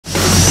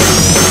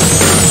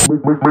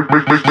Make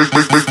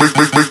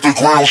the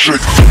ground shake.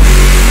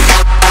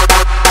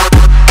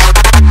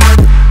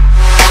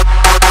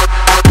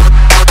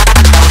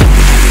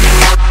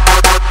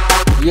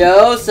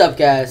 Yo, what's up,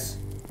 guys?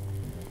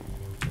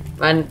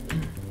 Man,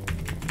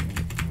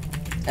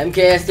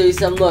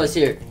 MKS37 Lois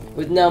here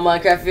with no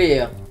Minecraft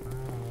video.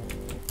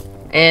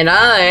 and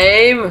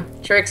I'm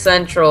Trick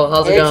Central.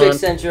 How's it Hey, going? Trick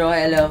Central,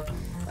 hello.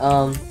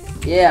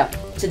 Yeah,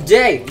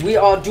 today we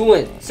are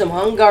doing some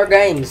Hunger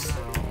Games.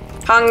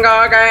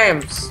 Hunger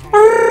Games.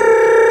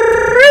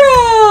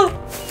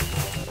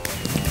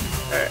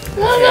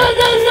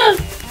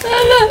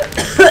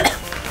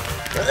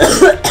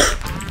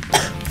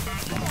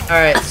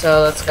 Alright,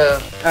 so let's go.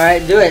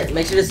 Alright, do it.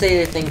 Make sure to say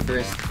your thing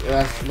first. Or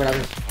else,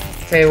 whatever.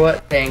 Say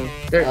what thing?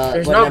 There's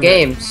what no number?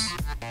 games.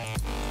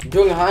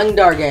 Doing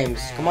Hunger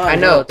Games. Come on. I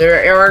know, go.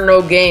 there are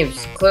no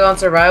games. Click on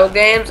survival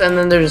games, and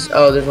then there's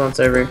one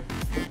server.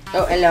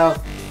 Oh, hello.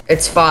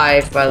 It's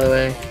 5, by the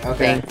way.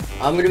 Okay.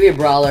 I'm gonna be a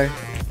brawler.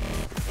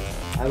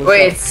 I will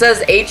Wait, it show-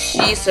 says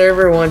HG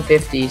server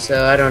 150,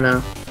 so I don't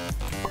know.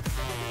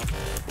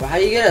 Well, how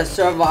do you get a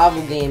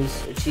survival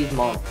games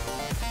achievement?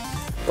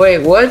 Wait,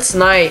 what's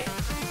night?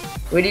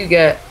 What do you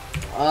get?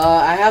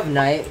 I have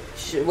night.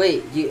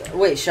 Wait,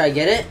 should I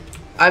get it?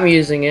 I'm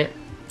using it.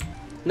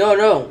 No,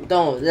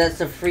 don't. That's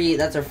a free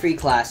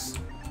class.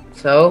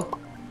 So,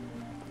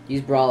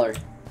 Use brawler.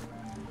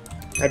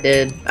 I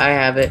did. I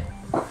have it.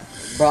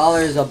 Brawler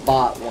is a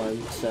bot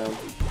one, so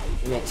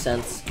it makes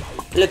sense.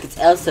 Look, it's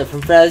Elsa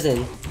from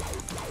Frozen.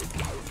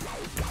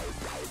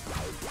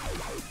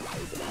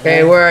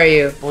 Okay, where are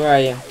you? Where are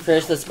you?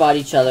 First, let's spot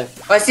each other.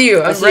 Oh, I see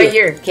you. I'm see right you.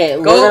 here. Okay,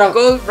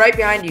 Go right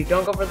behind you.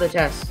 Don't go for the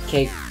chest.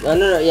 Okay,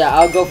 no, yeah,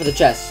 I'll go for the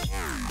chest.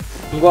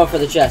 I'm going for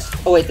the chest.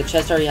 Oh wait, the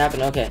chest already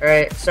happened. Okay,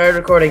 Alright, start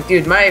recording.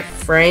 Dude, my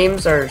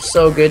frames are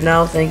so good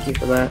now. Thank you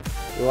for that.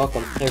 you're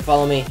welcome. Here,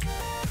 follow me.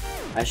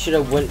 I should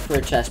have went for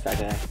a chest back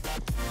there.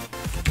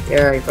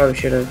 Yeah, you probably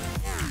should have.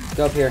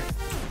 Go up here.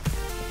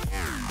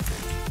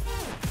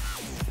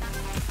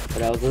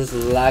 But I was just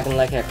lagging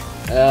like heck.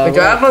 Wait, do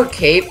I have a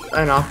cape?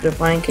 An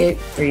Optifine cape?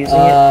 For using it?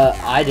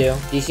 I do.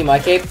 Do you see my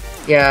cape?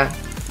 Yeah.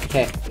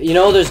 Okay. You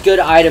know there's good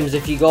items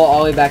if you go all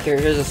the way back here.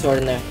 Here's a sword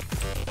in there.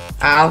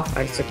 Ow,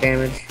 I just took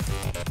damage.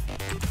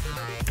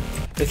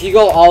 If you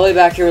go all the way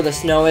back here where the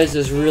snow is,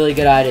 there's really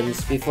good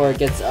items before it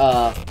gets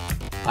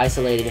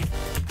isolated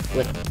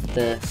with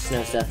the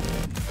snow stuff.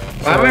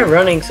 Why am I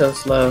running so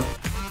slow?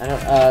 I don't.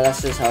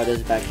 That's just how it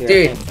is back here.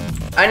 Dude,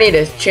 I need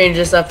to change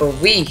this up a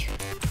wee.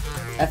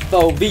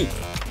 FOB.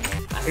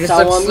 It just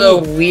looks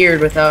so weird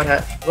without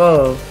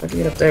Whoa, how'd you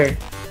get up there?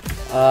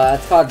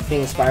 It's called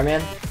being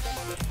Spider-Man.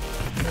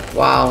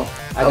 Wow.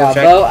 I got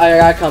a bow, I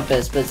got a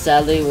compass, but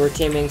sadly we're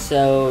teaming,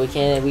 so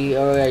we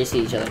already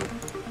see each other.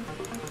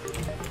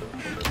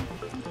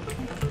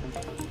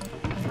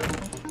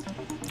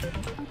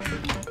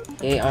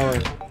 Yay,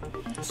 armor.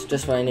 It's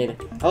just what I need.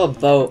 Oh, a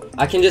boat.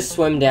 I can just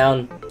swim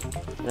down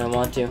when I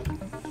want to.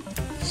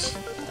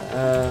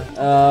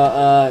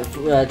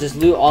 Just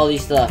loot all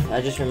these stuff.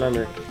 I just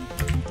remember.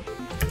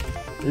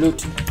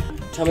 Loot.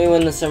 Tell me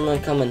when the sermon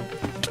coming.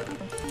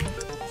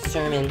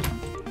 Sermon.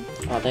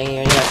 Oh, dang it, you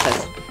already got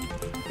text.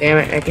 Damn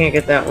it, I can't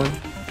get that one.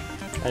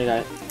 I got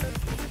it.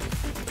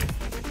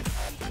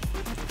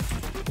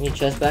 Any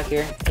chest back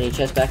here? Any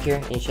chest back here?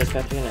 Any chest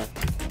back here? No.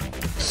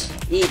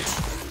 Eat!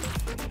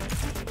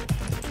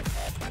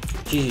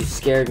 Jeez, you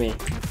scared me.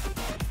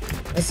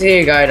 I see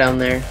a guy down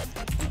there.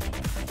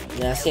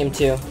 Yeah, I see him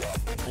too.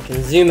 I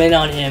can zoom in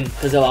on him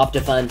because of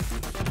Optifine.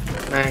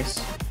 Nice.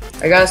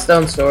 I got a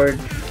stone sword.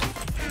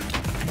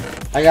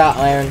 I got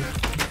iron.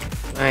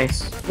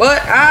 Nice.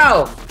 What?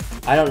 Ow!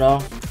 I don't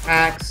know.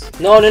 Axe.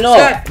 No.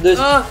 There's...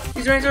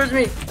 He's running towards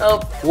me.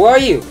 Help. Where are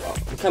you? Oh,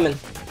 I'm coming.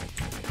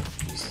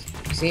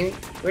 You see me?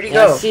 Where'd he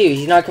Yeah, go? I see you.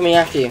 He's not coming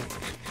after you.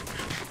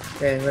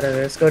 Okay,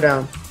 whatever. Let's go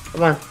down.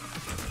 Come on.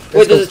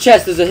 Wait, there's a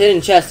chest. There's a hidden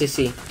chest you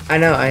see. I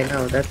know.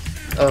 That's...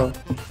 Oh.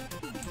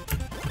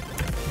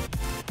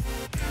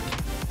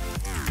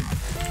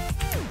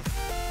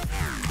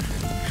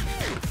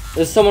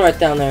 There's someone right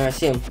down there. I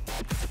see him.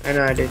 I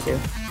know, I do too.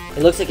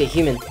 It looks like a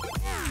human.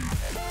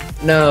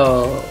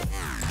 No.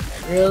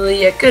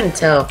 Really? I couldn't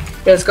tell.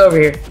 Okay, let's go over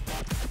here.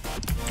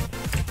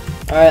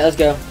 Alright, let's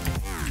go.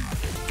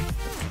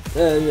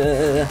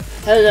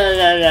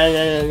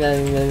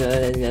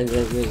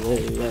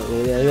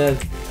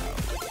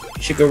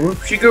 Shigaroo,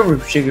 shigaroo,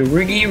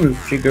 shigaroogie roo,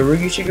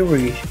 shigaroogie,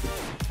 shigaroogie.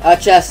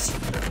 Chest.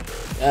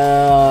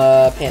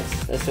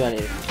 Pants. That's what I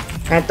need.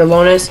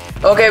 Pantalones.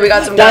 Okay, we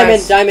got some Diamond,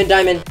 guys.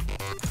 diamond.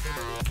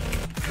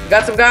 We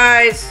got some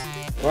guys.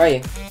 Where are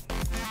you?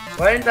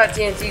 Why didn't that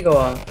TNT go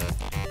off?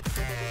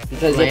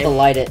 Because you have to Lame.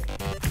 light it.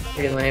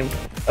 Pretty lame.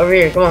 Over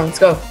here, come on, let's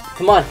go.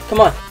 Come on.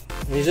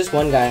 There's just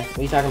one guy. What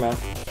are you talking about?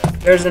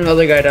 There's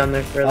another guy down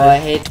there further. Oh, I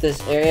hate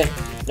this area.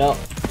 No,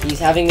 he's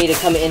having me to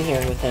come in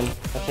here with him.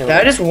 Okay. Did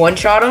I just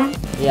one-shot him?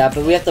 Yeah,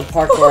 but we have to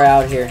parkour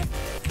out here.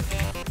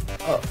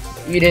 Oh,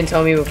 you didn't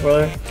tell me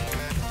before.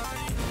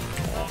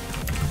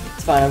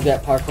 It's fine. I'm good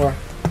at parkour.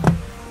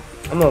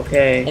 I'm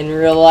okay. In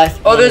real life.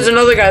 Oh, there's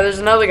another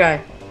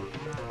guy.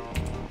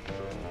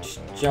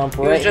 Jump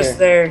He right was just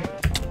here. there.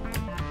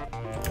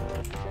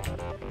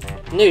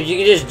 Dude, you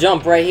can just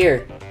jump right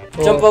here.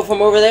 Cool. Jump up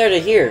from over there to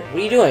here. What are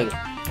you doing?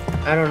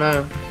 I don't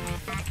know.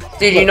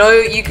 Dude, you Look. know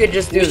you could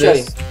just do Let me show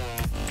this.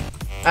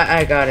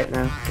 I got it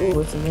now. Ooh,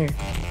 what's in there?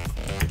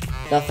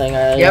 Nothing.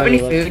 You have any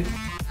food?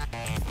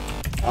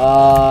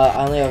 I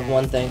only have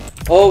one thing.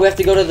 Oh, we have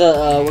to go to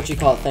the, what you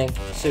call it thing.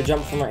 So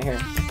jump from right here.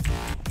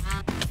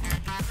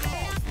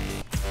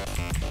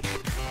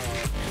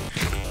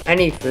 I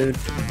need food.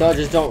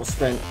 Just don't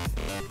sprint.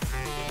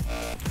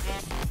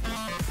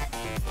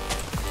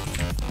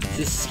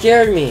 You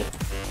scared me.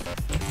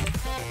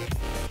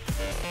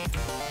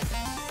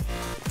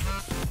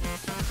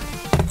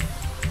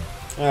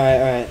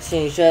 Alright. See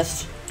any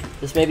chest?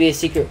 This may be a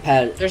secret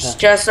pad. There's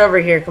chests over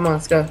here. Come on,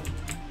 let's go.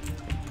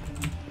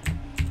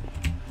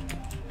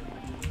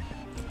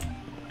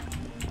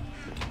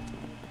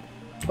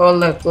 Oh,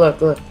 look.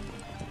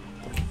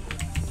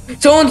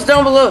 Someone's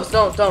down below.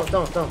 Don't.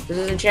 There's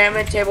an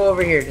enchantment table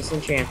over here. Just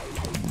enchant.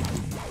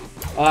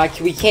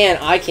 We can't.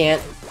 I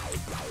can't.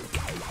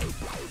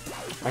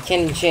 I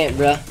can't enchant,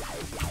 bruh.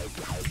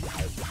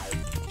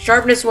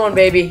 Sharpness 1,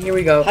 baby. Here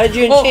we go. How did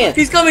you Oh, enchant?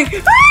 he's coming.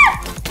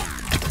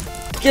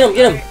 Get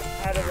him.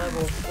 At a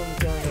level from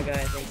killing a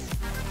guy, I think.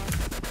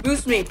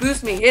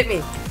 Boost me, hit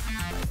me.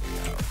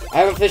 I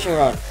have a fishing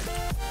rod.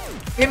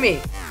 Hit me.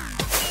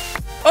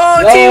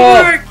 Oh, No!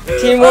 teamwork!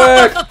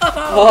 Teamwork!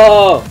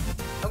 Oh!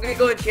 I'm gonna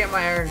go enchant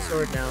my iron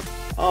sword now.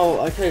 Oh,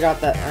 I could have got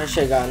that. I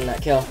should have gotten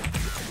that kill.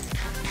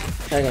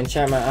 Try to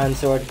enchant my iron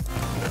sword.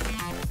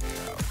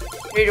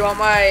 Here, do you want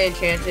my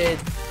enchanted,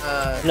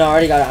 No, I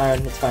already got an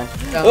iron. It's fine.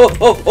 No.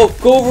 Oh!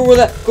 Go over where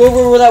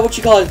that what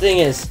you call it thing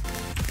is.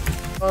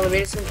 Oh, let me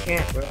just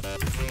enchant, bro.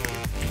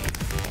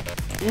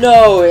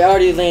 No, it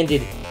already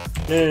landed.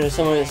 No.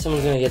 Someone's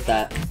gonna get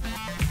that.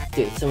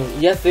 Dude,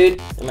 you have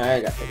food? I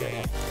already got food right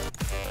now.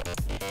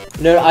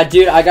 No,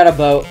 dude, I got a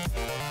boat.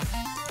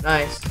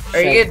 Nice.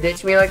 Are you gonna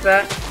ditch me like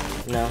that?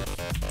 No.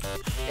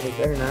 You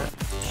better not.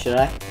 Should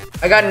I?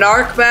 I got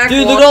knockback.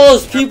 Dude, one. look at all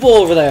those people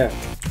over there.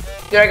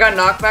 Dude, I got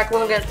knockback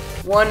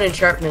one and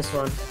sharpness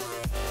 1.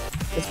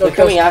 Let's go. They're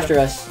coming after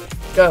us.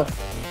 Go.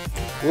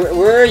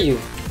 Where are you?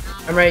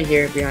 I'm right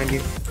here behind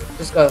you.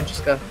 Just go.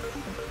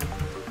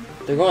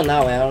 They're going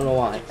that way. I don't know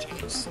why.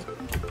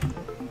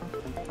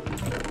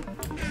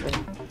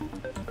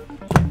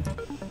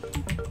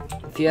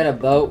 If you had a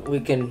boat, we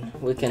can.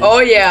 Oh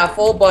yeah,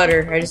 full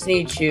butter. I just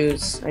need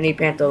shoes. I need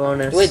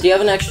pantalones. Wait, do you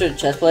have an extra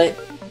chest plate?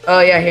 Oh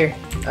yeah, here.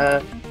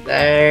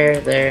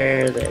 There.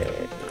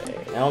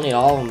 I don't need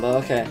all of them, but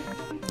okay.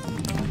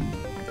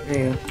 There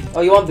you go.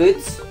 Oh, you want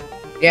boots?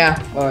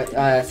 Yeah. Oh,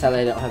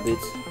 sadly I don't have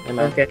boots. Never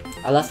mind. Okay.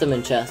 I left them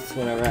in chests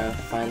whenever I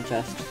find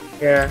chests.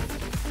 Yeah.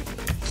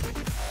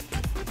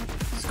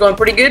 It's going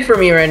pretty good for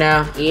me right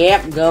now.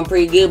 Yep, going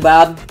pretty good,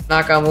 Bob.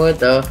 Knock on wood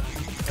though.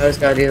 I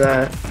just gotta do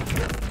that.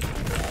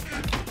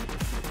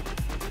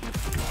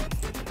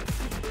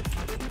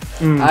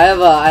 I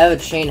have a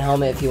chain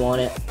helmet if you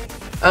want it.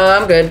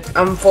 I'm good.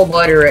 I'm full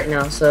butter right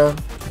now, so.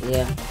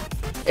 Yeah.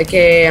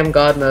 AKA I'm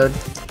God mode.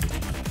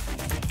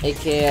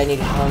 AKA I need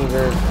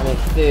hunger. I need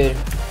food.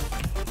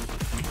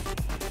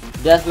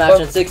 Deathmatch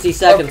in 60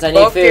 seconds. I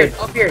need food.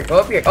 Go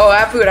up here. Oh, I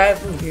have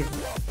food. Here.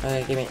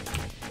 Okay, give me.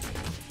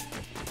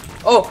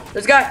 Oh,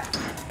 there's a guy.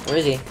 Where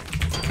is he?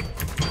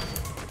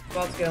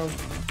 About to kill him.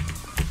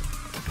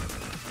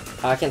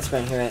 Oh, I can't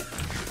sprint here. Right.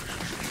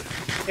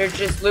 Here,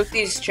 just loot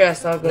these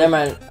chests. I'll go. Never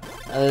mind.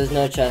 There's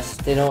no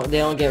chest. They don't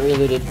get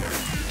relooted.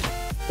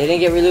 They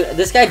didn't get relooted.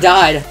 This guy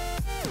died.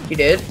 You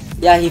did?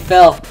 Yeah, he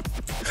fell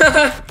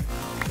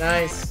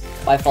Nice.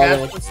 by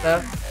falling. Cash and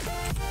stuff.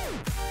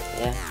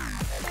 Yeah.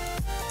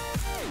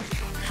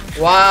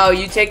 Wow,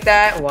 you take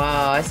that?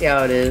 Wow, I see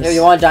how it is. Here,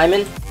 you want a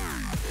diamond?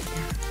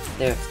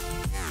 There.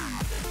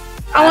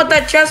 I want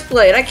that chest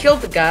plate. I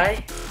killed the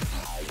guy.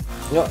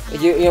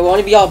 You want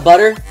to be all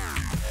butter?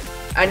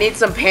 I need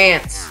some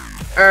pants.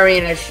 Or, I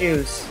mean,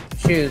 shoes.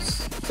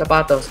 Shoes.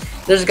 Zapatos.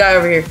 There's a guy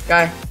over here.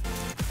 Guy.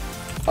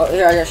 Oh,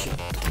 here, I got you.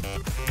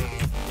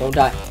 Don't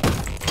die.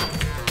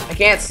 I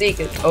can't see.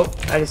 Oh,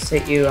 I just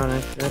hit you on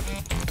accident.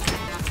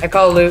 I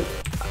call loot.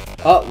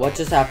 Oh, what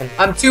just happened?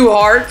 I'm 2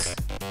 hearts.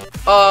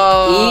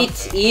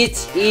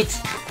 Eat.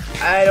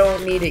 I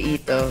don't need to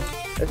eat though.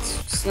 It's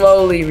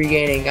slowly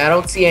regaining. I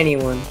don't see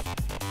anyone.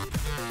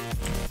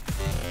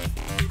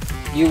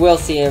 You will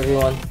see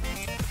everyone.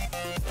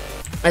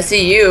 I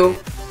see you.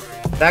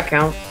 That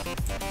counts.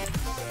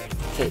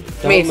 Okay,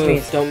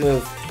 Me. Don't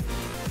move.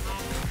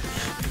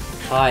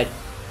 Hide.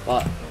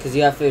 Well, cause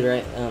you have food,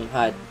 right?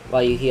 Hide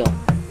while you heal.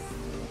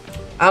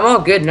 I'm all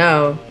good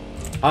now.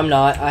 I'm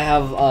not. I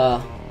have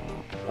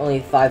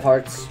only 5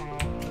 hearts.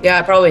 Yeah,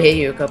 I probably hit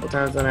you a couple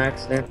times on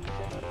accident.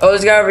 Oh,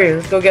 there's a guy over here.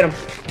 Let's go get him.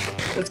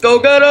 Let's go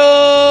get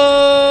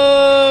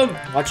him!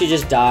 Watch you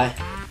just die.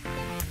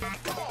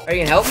 Are you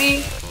gonna help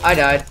me? I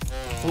died.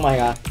 Oh my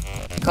god.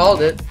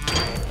 Called it.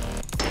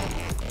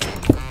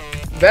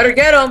 Better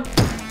get him.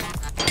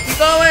 Keep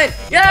going.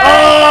 Yeah!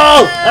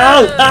 Oh!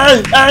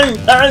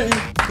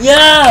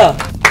 Yeah!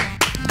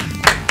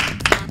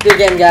 Good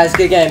game, guys.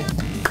 Good game.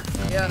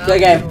 Yeah, that Good was a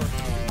game. good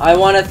one. I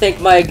want to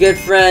thank my good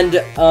friend,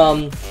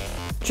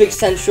 Trick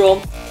Central.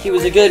 He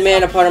was a good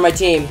man, a part of my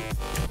team.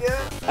 Yeah.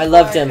 I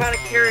loved him. Kind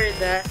of carried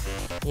that.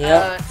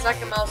 Yep.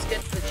 Second mouse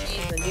gets the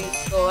cheese and you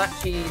stole that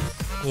cheese.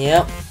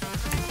 Yep.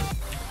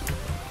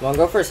 Want to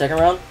go for a second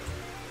round?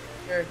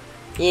 Sure.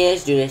 Yeah,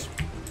 let's do this.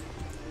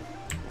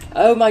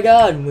 Oh my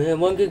god, we had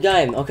one good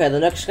game. Okay, the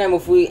next game,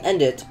 if we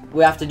end it,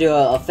 we have to do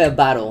a fair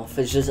battle if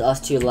it's just us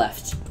two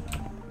left.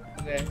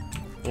 Okay.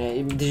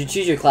 Yeah, did you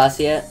choose your class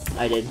yet?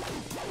 I did.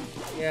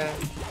 Yeah.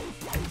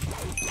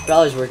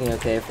 Brawler's working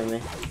okay for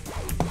me.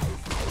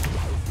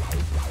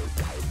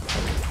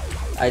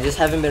 I just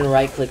haven't been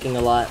right-clicking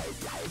a lot.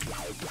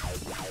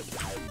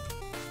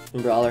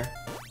 In Brawler.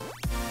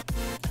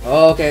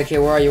 Oh, okay,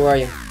 where are you,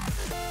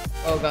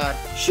 Oh god.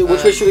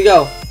 Which way should we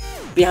go?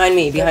 Behind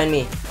me.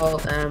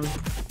 Alt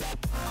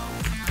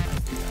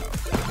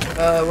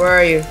where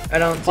are you? I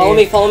don't see Follow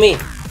you. me.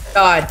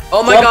 God.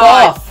 Oh my Jump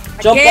god.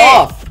 off! Jump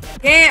can't. off!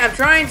 Can't. I'm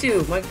trying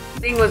to. My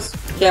thing was.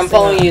 Okay, I'm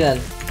following you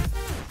then.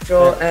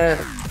 Control M.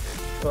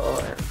 Control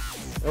M.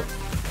 Oh,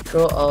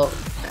 Control Alt.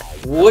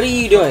 What are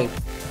you doing?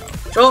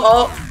 Control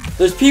Alt.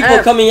 There's people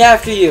M. coming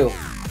after you.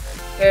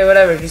 Okay,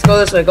 whatever. Just go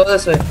this way. Go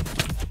this way.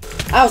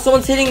 Ow,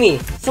 someone's hitting me.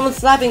 Someone's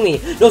slapping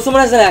me. No,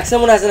 someone has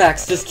an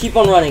axe. Just keep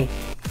on running.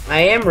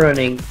 I am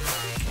running.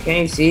 Can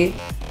you see?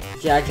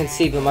 Yeah, I can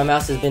see, but my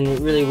mouse has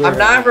been really weird. I'm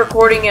not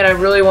recording it. I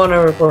really want to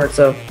record,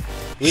 so.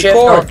 Shift Record.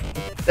 Alt.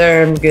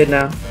 There, I'm good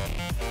now.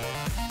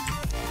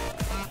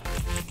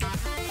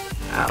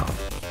 Ow.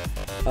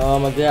 Oh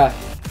my god.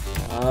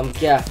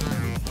 Yeah.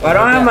 Well, I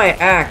don't have my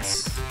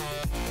axe.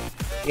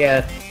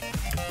 Yeah.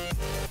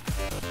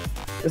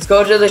 Let's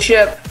go to the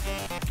ship.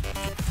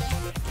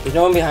 There's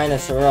no one behind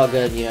us, so we're all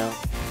good, you know.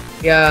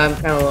 Yeah, I'm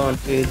kind of low on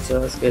food, so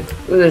that's good.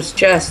 Ooh, there's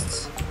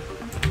chests.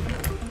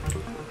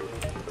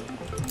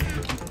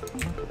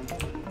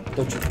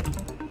 Don't you?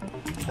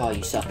 Oh,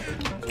 you suck.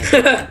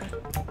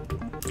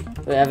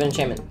 Wait, I have an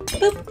enchantment.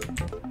 Boop.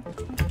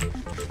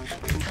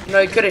 No,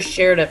 you could have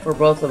shared it for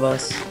both of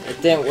us.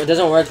 It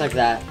doesn't work like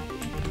that.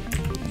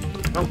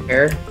 I don't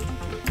care.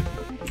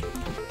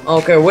 I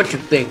don't care what you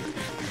think.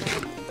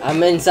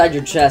 I'm inside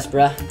your chest,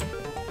 bruh.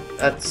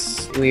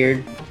 That's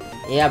weird.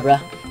 Yeah, bruh.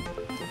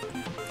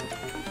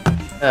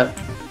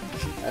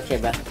 Okay,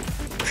 bruh.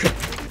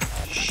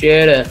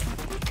 Shit it.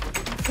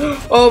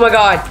 Oh my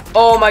god.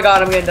 Oh my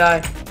god, I'm gonna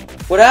die.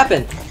 What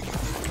happened?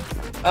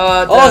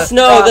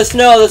 The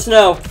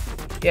snow.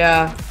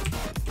 Yeah.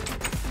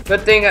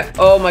 Good thing.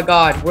 Oh my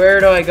god, where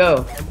do I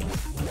go?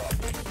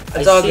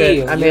 It's all good.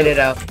 You. I made it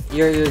out.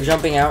 You're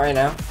jumping out right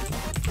now.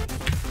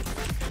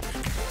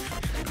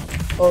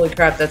 Holy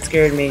crap, that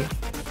scared me.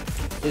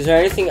 Is there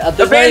anything?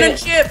 Abandoned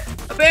ship!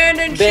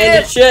 Abandoned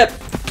ship!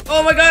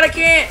 Oh my god, I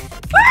can't!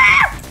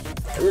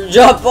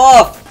 Jump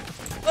off!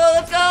 Oh,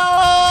 let's go!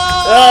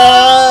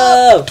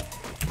 Oh!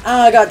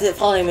 Ah, I got the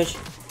fall damage.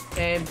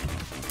 Same.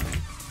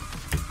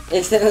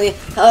 Instantly.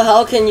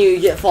 How can you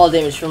get fall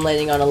damage from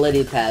landing on a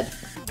lily pad?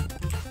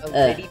 A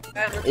lady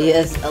pad?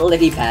 Yes, a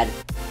lily pad.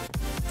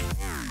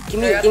 Give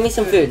me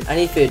some food. I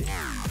need food.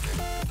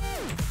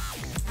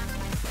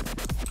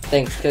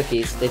 Thanks,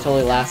 cookies. They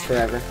totally last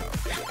forever.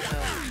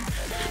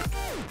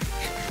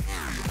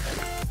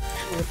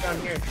 What's down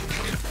here?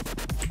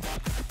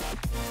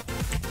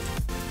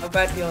 How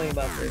bad feeling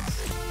about this?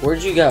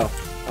 Where'd you go?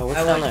 Oh,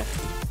 what's down there?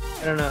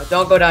 I don't know.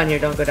 Don't go down here.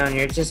 Don't go down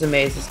here. It's just a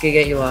maze. It's gonna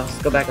get you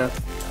lost. Go back up.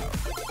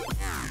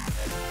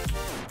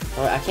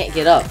 Oh, I can't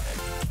get up.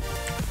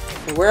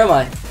 Where am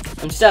I?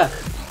 I'm stuck.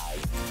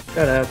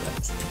 Shut up.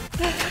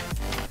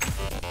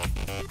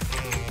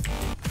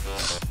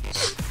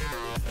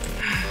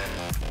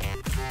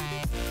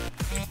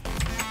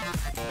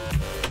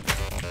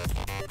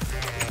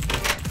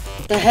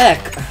 What the heck?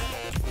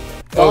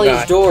 Oh, All these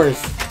God. doors.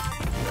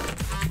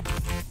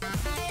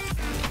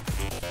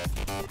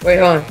 Wait,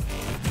 hold on.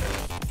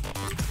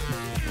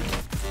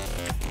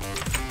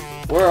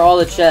 Where are all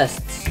the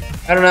chests?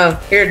 I don't know.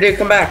 Here, dude,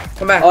 come back.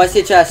 Come back. Oh, I see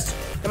a chest.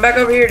 Come back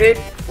over here, dude.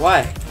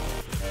 Why?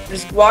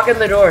 Just walk in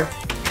the door.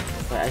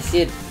 Wait, I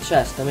see a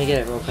chest. Let me get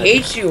it real I quick.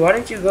 hate you. Why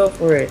didn't you go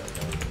for it?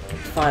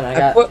 Fine, I I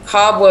got. put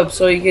cobwebs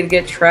so you could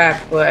get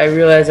trapped, but I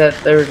realized that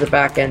there was a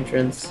back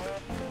entrance.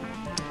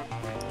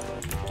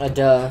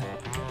 Duh.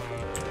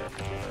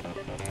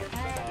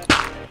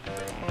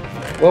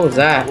 What was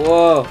that?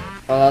 Whoa.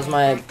 Oh, that was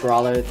my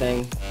brawler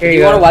thing. Here Do you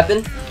you want go. a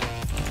weapon?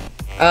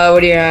 What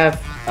do you have?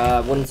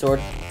 Wooden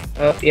sword.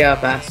 Oh, yeah,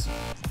 pass.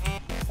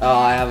 Oh,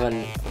 I have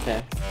an.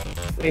 Okay.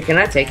 Wait, can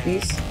I take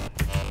these?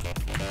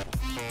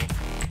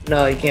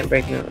 No, you can't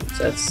break notes.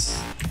 That's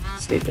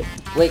stupid.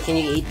 Wait, can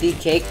you eat the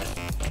cake?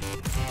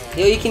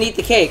 Yo, you can eat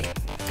the cake.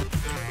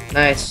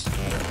 Nice.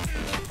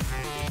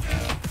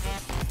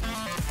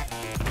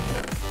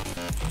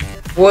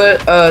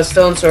 What?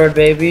 Stone sword,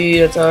 baby.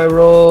 That's how I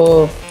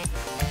roll.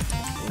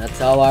 That's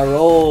how I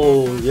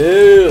roll.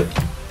 Yeah.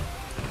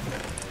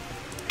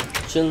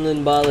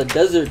 Chilling by the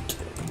desert.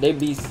 They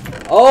be.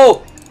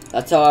 Oh!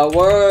 That's how I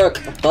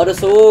work. Butter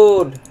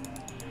sword.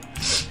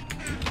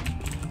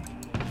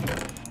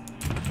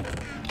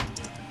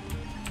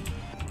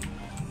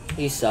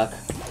 You suck.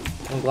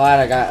 I'm glad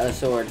I got a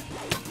sword.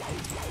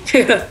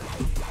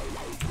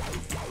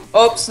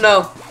 Oops,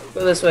 no.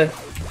 Go this way.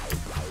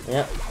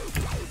 Yep.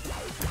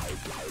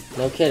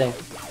 No kidding.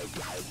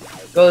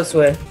 Go this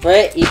way.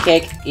 Wait, eat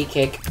cake. Eat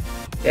cake.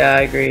 Yeah,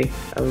 I agree.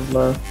 I was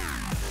low.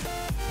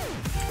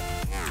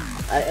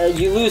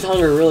 You lose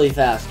hunger really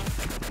fast.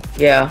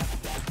 Yeah.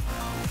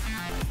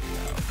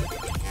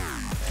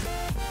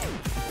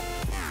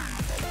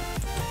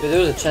 Dude, there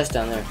was a chest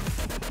down there.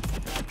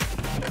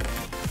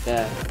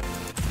 Yeah.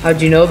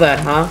 How'd you know that,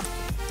 huh?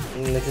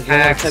 Because no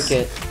one Axe. took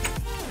it.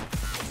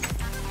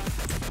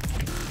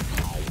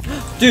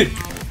 Dude!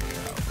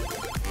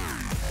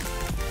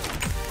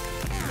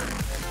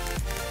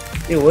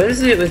 Dude, what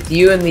is it with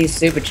you and these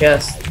stupid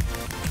chests?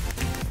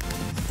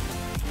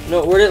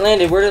 No, where'd it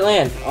land? Where'd it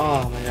land?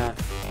 Oh my god.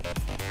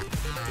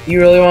 You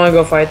really want to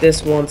go fight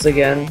this once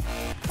again?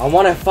 I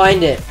want to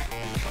find it.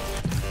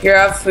 Here,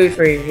 I have food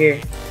for you.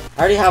 Here, I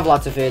already have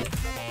lots of food.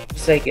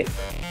 just take it.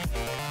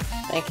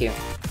 Thank you.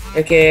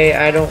 Okay,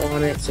 I don't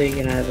want it, so you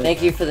can have it.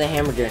 Thank you for the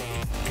hamburger.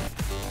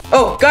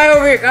 Oh, guy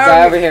over here!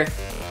 Guy over here.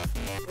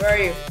 Where are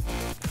you?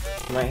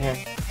 I'm right here.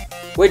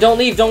 Wait, don't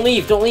leave, don't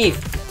leave, don't leave.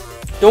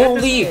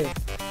 Don't leave.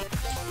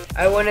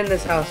 I went in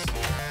this house.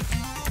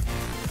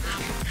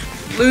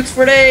 Loots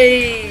for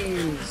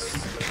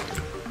days!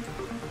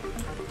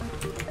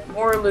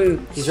 More loot.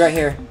 He's right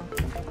here.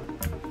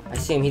 I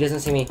see him, he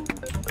doesn't see me.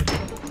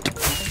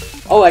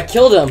 Oh, I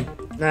killed him.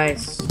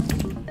 Nice.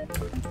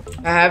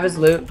 I have his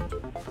loot.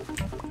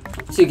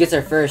 So he gets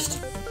there first.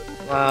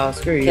 Wow,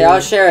 screw you. Okay, I'll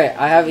share it.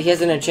 He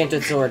has an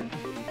enchanted sword.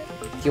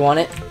 Do you want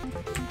it?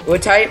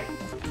 What type?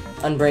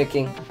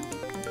 Unbreaking.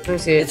 Let me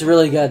see it. It's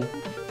really good.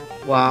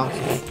 Wow.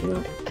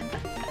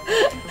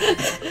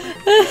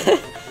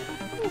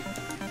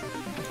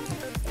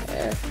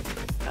 There.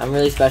 I'm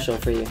really special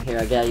for you. Here,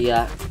 I got you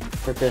that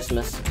for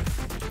Christmas.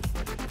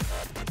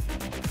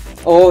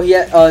 Oh,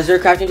 yeah. Is there a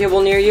crafting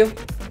table near you?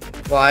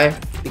 Why?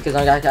 Because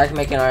I can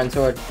make an iron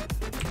sword.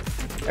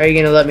 Are you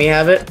gonna let me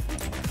have it?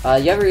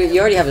 You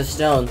already have a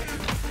stone.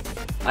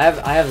 I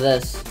have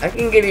this. I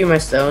can give you my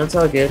stone, it's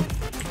all good.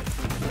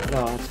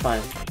 No, it's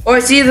fine. Oh, I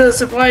see the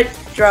supply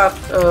drop.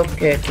 Oh,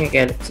 okay, I can't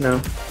get it, no.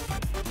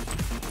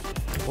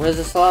 Where's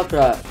the slot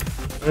drop?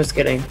 I'm just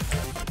kidding.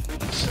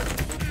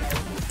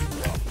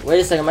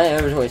 Wait a second, my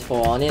inventory's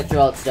full. I need to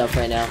throw out stuff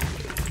right now.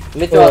 Let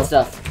me throw out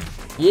stuff.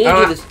 You need to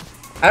do this.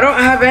 I don't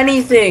have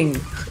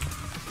anything.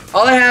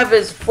 All I have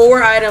is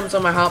 4 items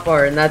on my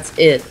hotbar, and that's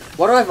it.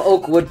 Why do I have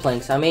oak wood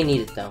planks? I may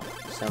need it though.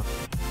 So.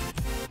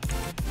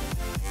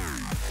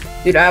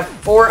 Dude, I have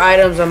 4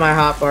 items on my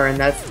hotbar, and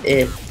that's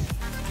it.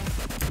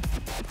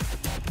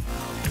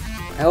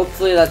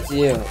 Hopefully that's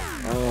you. I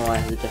don't know why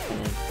it has a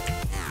different name.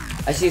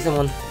 I see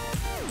someone.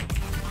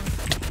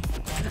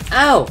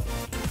 Ow!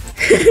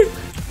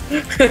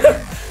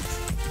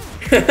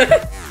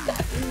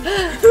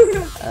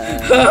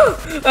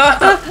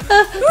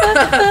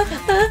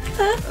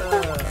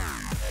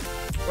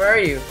 Where are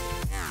you?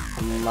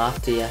 I'm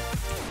after you.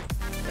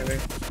 Never.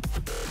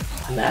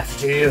 I'm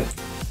after you.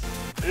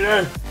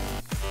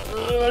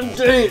 I'm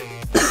turning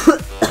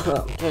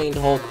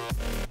into Hulk.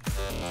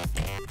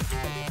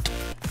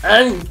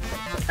 I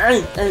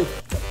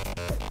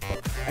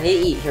need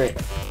to eat. Hear it.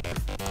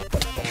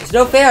 It's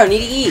no fair. I need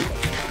to eat.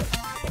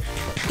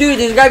 Dude,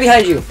 there's a guy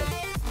behind you. No,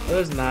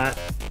 there's not.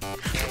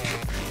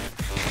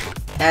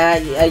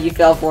 You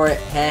fell for it.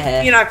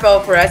 You not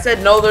fell for it. I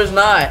said no, there's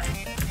not.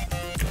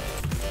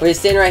 Wait,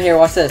 stand right here.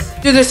 Watch this.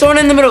 Dude, there's someone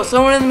in the middle.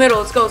 Someone in the middle.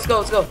 Let's go. Let's go.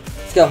 Let's go.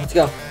 Let's go. Let's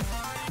go.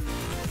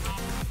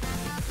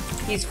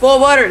 He's full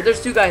of water.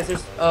 There's 2 guys.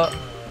 There's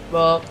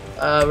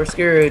we're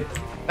screwed.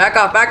 Back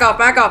off. Back off.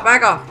 Back off.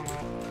 Back off.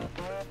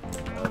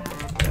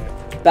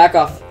 Back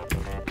off.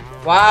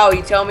 Wow,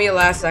 you tell me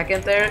last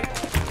second there.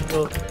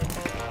 Oh,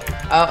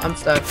 I'm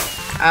stuck.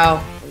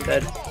 Ow, I'm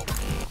dead.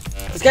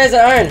 This guy's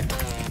an iron.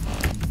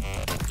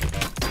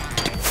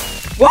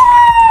 Woo!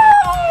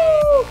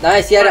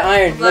 Nice, he had an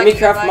iron. Let me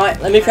craft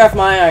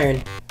my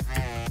iron.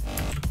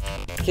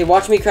 Okay,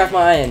 watch me craft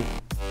my iron.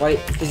 Wait,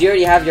 because you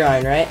already have your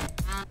iron, right?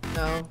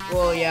 No.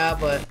 Well, yeah,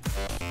 but.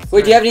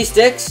 Wait, do you have any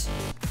sticks?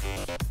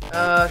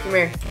 Come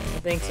here. I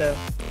think so.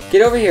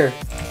 Get over here.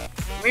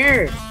 Come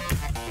here.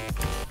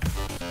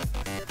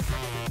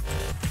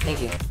 Thank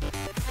you.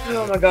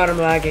 Oh my god, I'm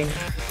lagging.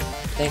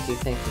 Thank you,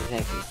 thank you,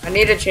 thank you. I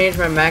need to change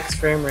my max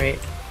frame rate.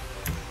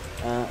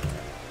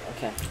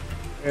 Okay.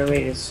 Let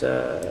me just,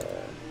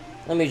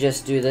 Let me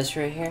just do this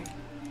right here.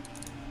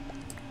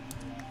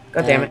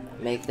 God damn it.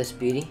 And make this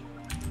beauty.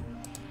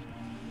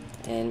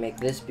 And make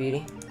this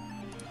beauty.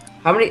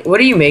 What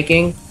are you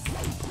making?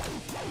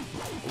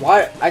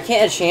 Why? I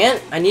can't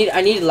enchant? I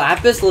need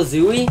lapis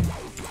lazuli?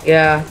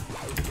 Yeah.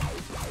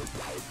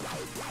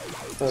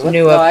 Wait, a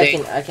new no,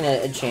 update. I can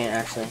enchant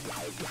actually.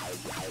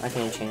 I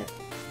can enchant.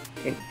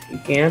 You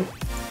can?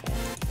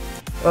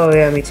 Oh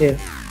yeah, me too.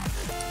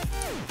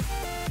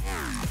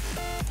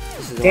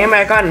 This is the Damn one.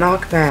 it, I got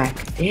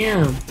knockback.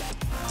 Damn.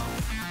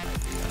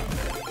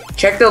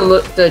 Check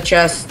the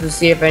chest to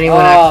see if anyone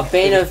Oh, actually-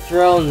 Bane of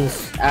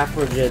Thrones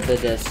Aphrodite did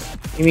this.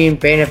 You mean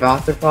Bane of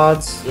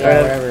Arthropods?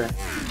 Yeah, whatever.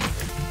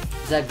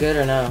 Is that good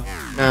or no?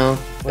 No.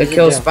 What It does it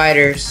kills do?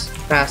 spiders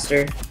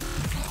faster.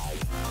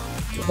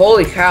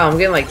 Holy cow, I'm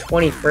getting like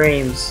 20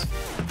 frames.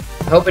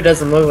 I hope it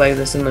doesn't look like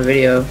this in the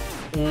video.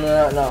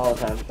 No, not all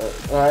the time, but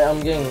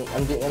I'm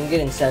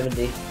getting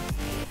 70.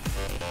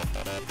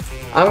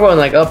 I'm going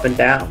like up and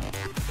down.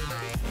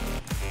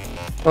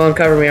 Hold on,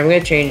 cover me. I'm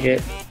gonna change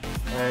it.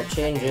 Alright,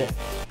 change it.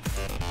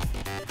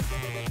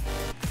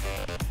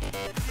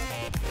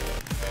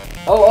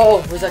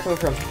 Oh, where's that coming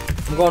from?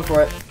 I'm going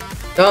for it.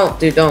 Don't,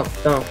 dude, don't.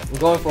 I'm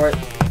going for it.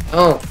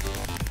 Don't.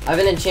 I have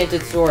an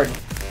enchanted sword.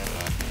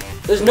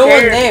 There's no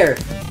one there.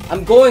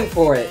 I'm going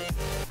for it.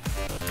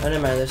 Oh, never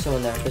mind. There's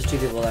someone there. There's 2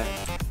 people there.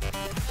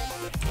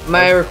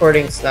 My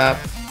recording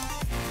stopped.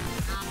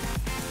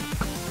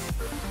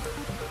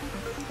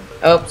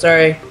 Oh,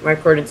 sorry. My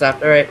recording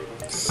stopped. Alright.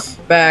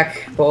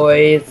 Back,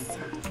 boys.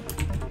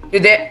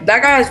 Dude, that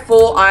guy has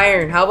full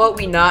iron. How about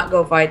we not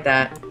go fight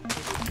that?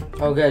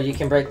 Oh, good. You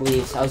can break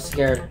leaves. I was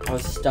scared. I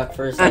was stuck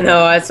for a I second.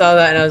 know, I saw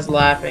that and I was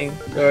laughing.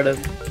 Sort of.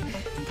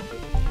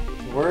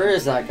 Where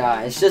is that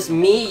guy? It's just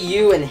me,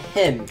 you, and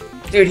him.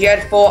 Dude, he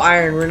had full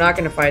iron. We're not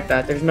gonna fight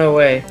that. There's no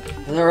way.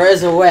 There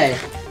is a way.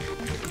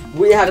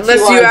 We have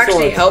Unless 2 you iron actually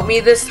swords. help me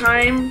this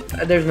time,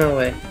 there's no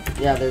way.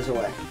 Yeah, there's a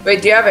way.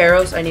 Wait, do you have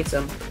arrows? I need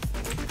some.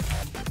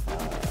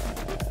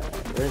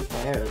 Where's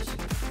my arrows?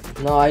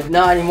 No,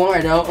 not anymore.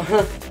 I don't.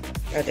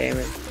 God damn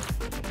it.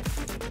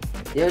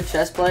 You have a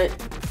chest plate?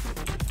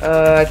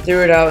 I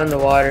threw it out in the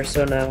water,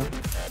 so no.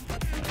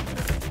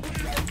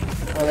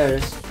 Oh, there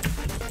it is.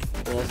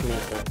 Oh, that's me.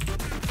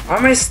 Why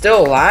am I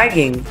still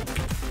lagging?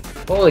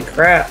 Holy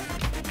crap.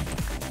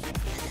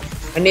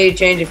 I need to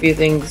change a few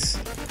things.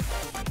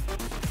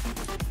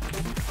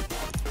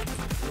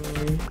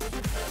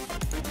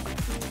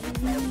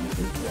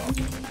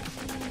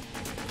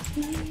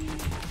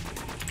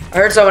 I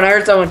heard someone.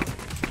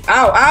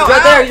 Ow, ow, He's right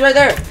ow! there. He's right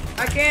there.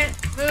 I can't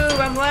move.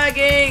 I'm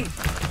lagging.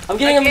 I'm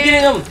getting him. I'm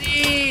getting him.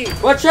 See.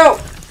 Watch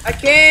out. I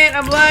can't.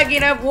 I'm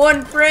lagging. I have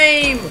 1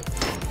 frame.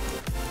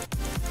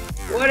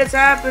 What is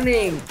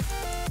happening?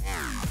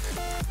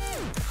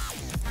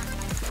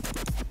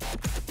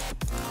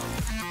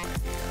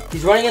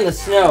 He's running in the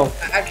snow.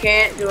 I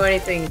can't do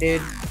anything,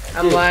 dude.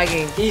 I'm Dude,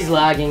 lagging. He's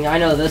lagging. I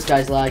know this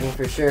guy's lagging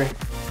for sure.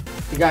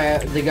 The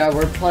guy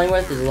we're playing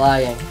with is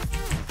lagging.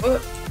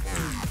 What?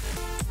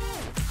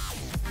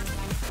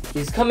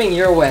 He's coming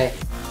your way.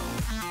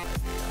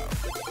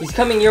 He's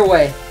coming your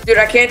way. Dude,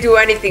 I can't do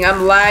anything.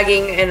 I'm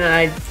lagging and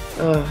I...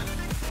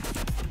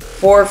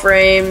 4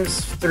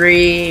 frames,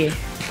 3.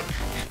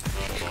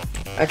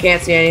 I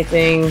can't see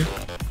anything.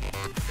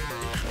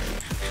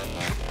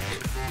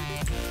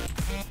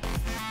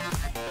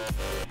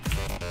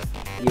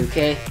 You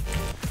okay?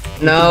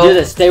 No. Do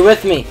this. Stay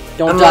with me.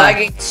 Don't I'm die.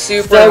 lagging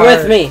super Stay hard.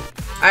 with me.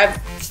 I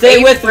have Stay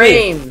 8 with me.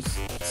 frames.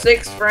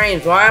 6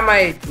 frames. Why am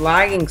I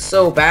lagging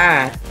so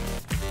bad?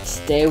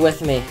 Stay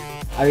with me.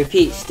 I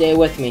repeat, stay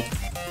with me.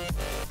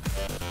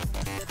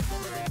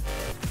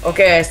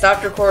 Okay, I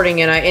stopped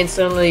recording and I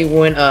instantly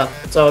went up.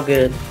 It's all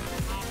good.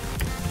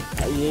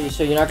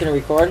 So you're not gonna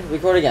record?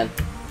 Record again.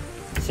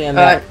 Say I'm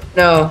back.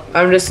 No.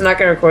 I'm just not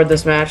gonna record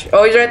this match.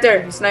 Oh, he's right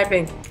there. He's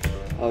sniping.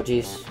 Oh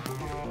jeez.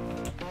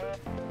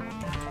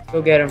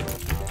 Go get him.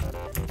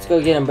 Let's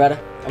go get him, brother.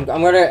 I'm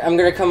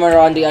gonna come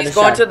around the other He's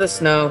going side. to the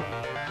snow.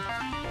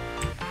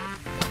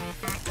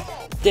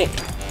 Dang.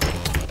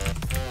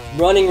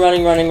 Running.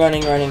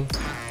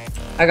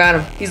 I got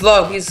him. He's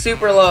low. He's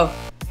super low.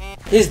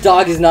 His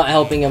dog is not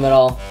helping him at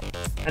all.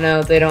 I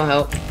know, they don't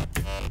help.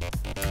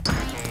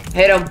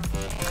 Hit him.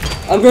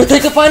 I'm gonna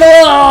take the final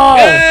one!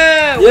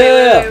 Yeah!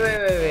 Yeah!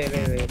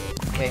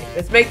 Wait.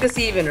 Let's make this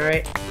even,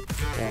 alright?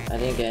 Yeah, I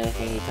didn't get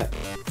anything. He took.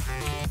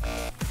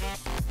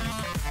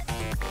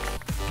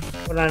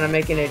 Hold on, I'm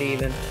making it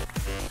even.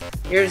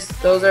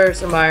 Those are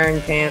some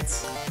iron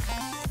pants.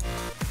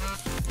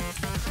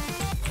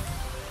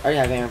 I already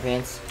have iron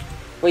pants.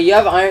 Wait, you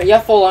have iron? You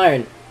have full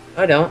iron.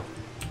 I don't.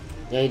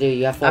 Yeah, you do.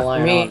 You have full Not for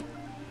iron me. on.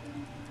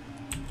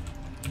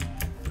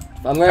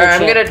 I'm gonna. Alright,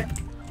 I'm chant- gonna...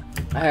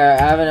 I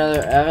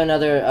have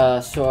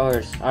another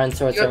sword, iron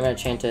sword, so I'm gonna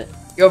chant it.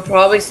 You'll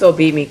probably still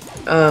beat me.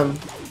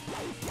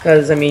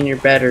 Because, I mean, you're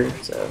better,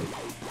 so...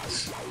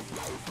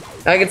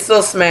 I can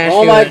still smash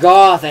Oh you. my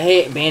god, I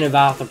hate Bane of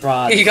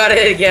Arthropods. You got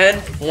it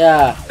again?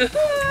 Yeah.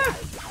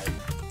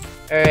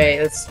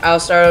 Alright, I'll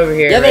start over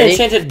here. You have an Ready?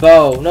 enchanted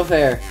bow. No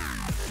fair.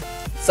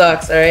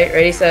 Sucks, alright?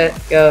 Ready, set,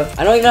 go.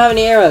 I don't even have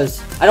any arrows.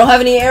 I don't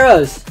have any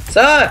arrows.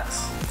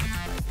 Sucks!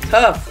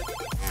 Tough.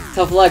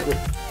 Tough luck.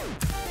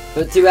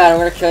 But too bad, I'm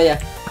gonna kill you.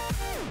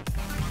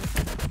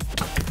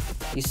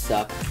 You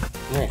suck.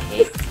 I'm gonna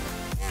hate.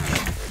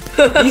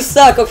 You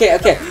suck.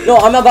 Okay. No,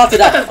 I'm about to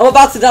die. I'm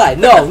about to die.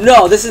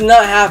 No, this is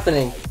not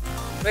happening.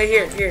 Wait,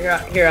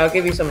 here, I'll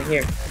give you some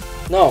here.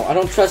 No, I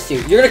don't trust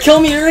you. You're gonna kill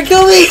me. You're gonna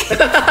kill me.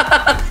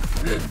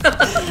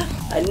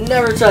 I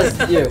never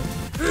trusted you.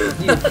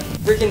 You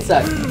freaking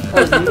suck. That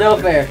was no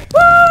fair.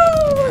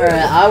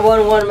 Alright, I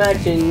won one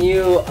match and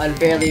you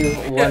unfairly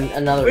won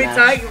another What are you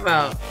match. talking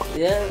about?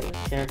 Yeah,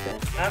 okay.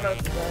 I don't know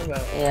what you're talking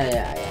about.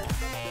 Yeah.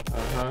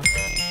 Uh-huh.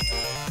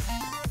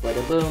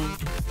 Bada boom.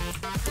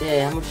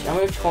 Yeah, how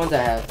much coins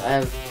I have? I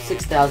have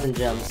 6,000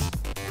 gems.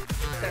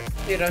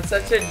 Dude, I'm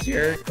such a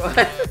jerk.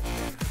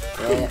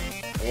 Yeah.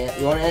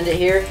 You wanna end it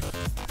here?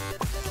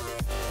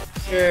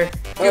 Sure.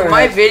 Dude, Alright.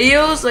 my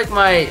videos, like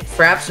my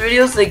Fraps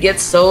videos, they get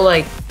so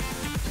like,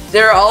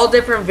 they're all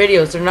different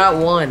videos. They're not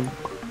one.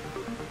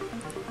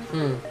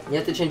 You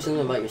have to change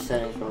something about your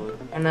settings, probably.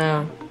 I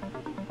know.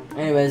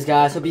 Anyways,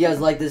 guys, hope you guys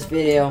like this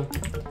video.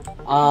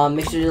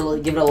 Make sure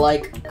to give it a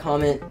like,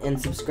 comment, and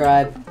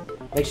subscribe.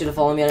 Make sure to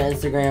follow me on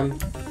Instagram.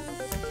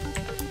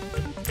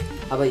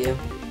 How about you?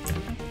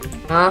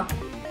 Huh?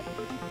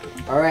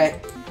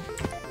 Alright.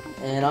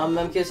 And I'm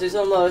MK6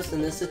 on Lotus,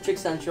 and this is Trick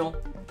Central.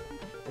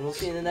 And we'll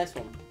see you in the next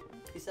one.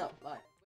 Peace out. Bye.